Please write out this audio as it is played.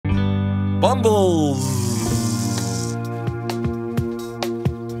Bumblezzzz.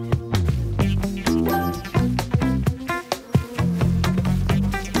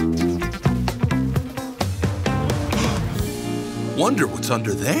 Wonder what's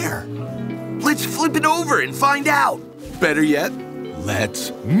under there. Let's flip it over and find out. Better yet, let's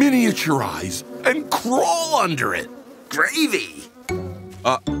miniaturize and crawl under it. Gravy.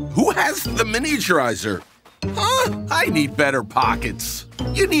 Who has the miniaturizer? Huh? I need better pockets.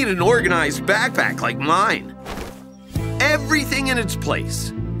 You need an organized backpack like mine. Everything in its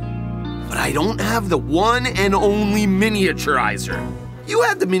place. But I don't have the one and only miniaturizer. You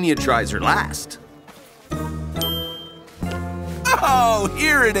had the miniaturizer last. Oh,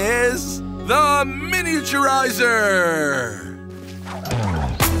 here it is! The miniaturizer!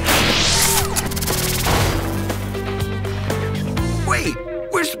 Wait,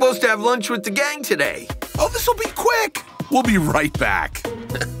 we're supposed to have lunch with the gang today. Oh, this'll be quick! We'll be right back.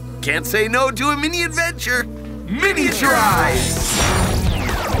 Can't say no to a mini adventure. Miniaturize!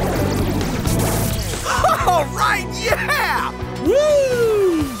 All right, yeah!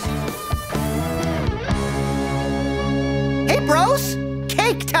 Woo! Hey, bros!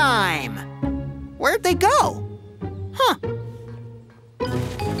 Cake time! Where'd they go? Huh.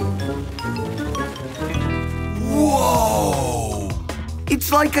 Whoa!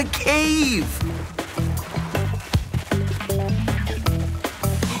 It's like a cave.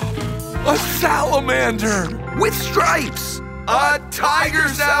 A salamander! With stripes. A tiger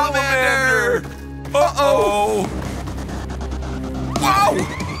salamander! Uh-oh! Whoa!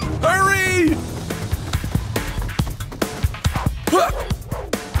 Hurry!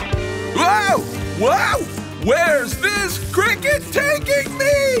 Whoa! Whoa! Where's this cricket taking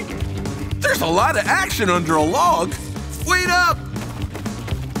me? There's a lot of action under a log. Wait up!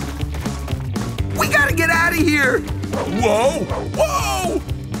 We gotta get out of here! Whoa! Whoa!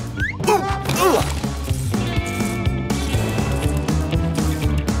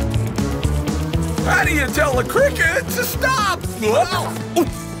 How do you tell a cricket to stop?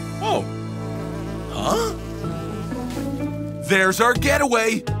 Whoa! Huh? There's our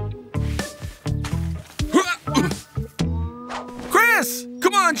getaway. Chris,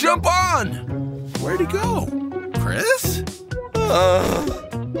 come on, jump on. Where'd he go? Chris?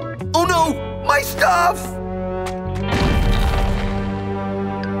 Oh no, my stuff!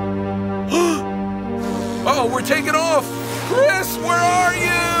 Oh, we're taking off. Chris, where are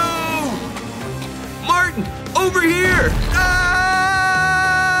you? Martin, over here! Ah!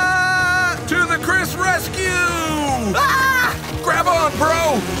 To the Chris rescue! Ah! Grab on,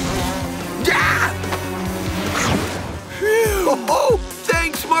 bro! Yeah! Oh,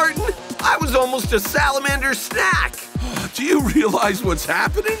 thanks, Martin. I was almost a salamander snack. Do you realize what's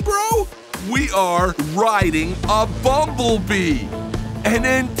happening, bro? We are riding a bumblebee. An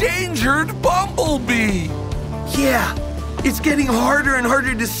endangered bumblebee. Yeah, it's getting harder and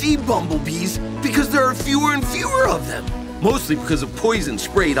harder to see bumblebees because there are fewer and fewer of them. Mostly because of poison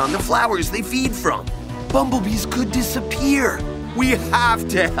sprayed on the flowers they feed from. Bumblebees could disappear. We have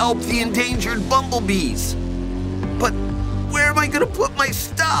to help the endangered bumblebees. But where am I gonna put my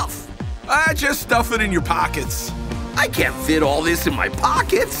stuff? Just stuff it in your pockets. I can't fit all this in my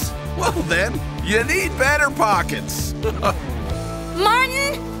pockets. Well then, you need better pockets.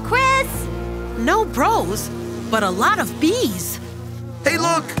 Martin! Chris! No bros, but a lot of bees. Hey,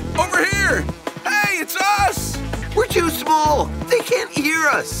 look! Over here! Hey, it's us! We're too small. They can't hear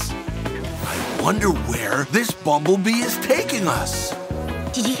us. I wonder where this bumblebee is taking us.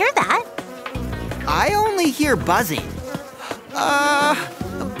 Did you hear that? I only hear buzzing.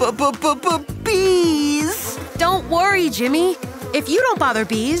 Bees! Don't worry, Jimmy. If you don't bother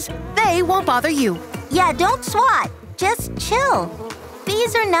bees, they won't bother you. Yeah, don't swat. Just chill.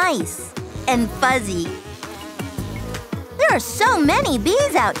 Bees are nice and fuzzy. There are so many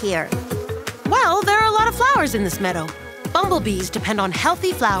bees out here. Well, there are a lot of flowers in this meadow. Bumblebees depend on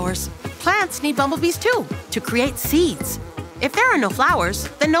healthy flowers. Plants need bumblebees too, to create seeds. If there are no flowers,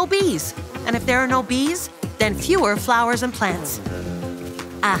 then no bees. And if there are no bees, then fewer flowers and plants.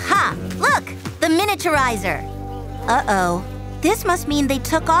 Aha! Look! The miniaturizer. Uh-oh. This must mean they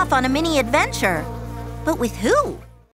took off on a mini adventure. But with who?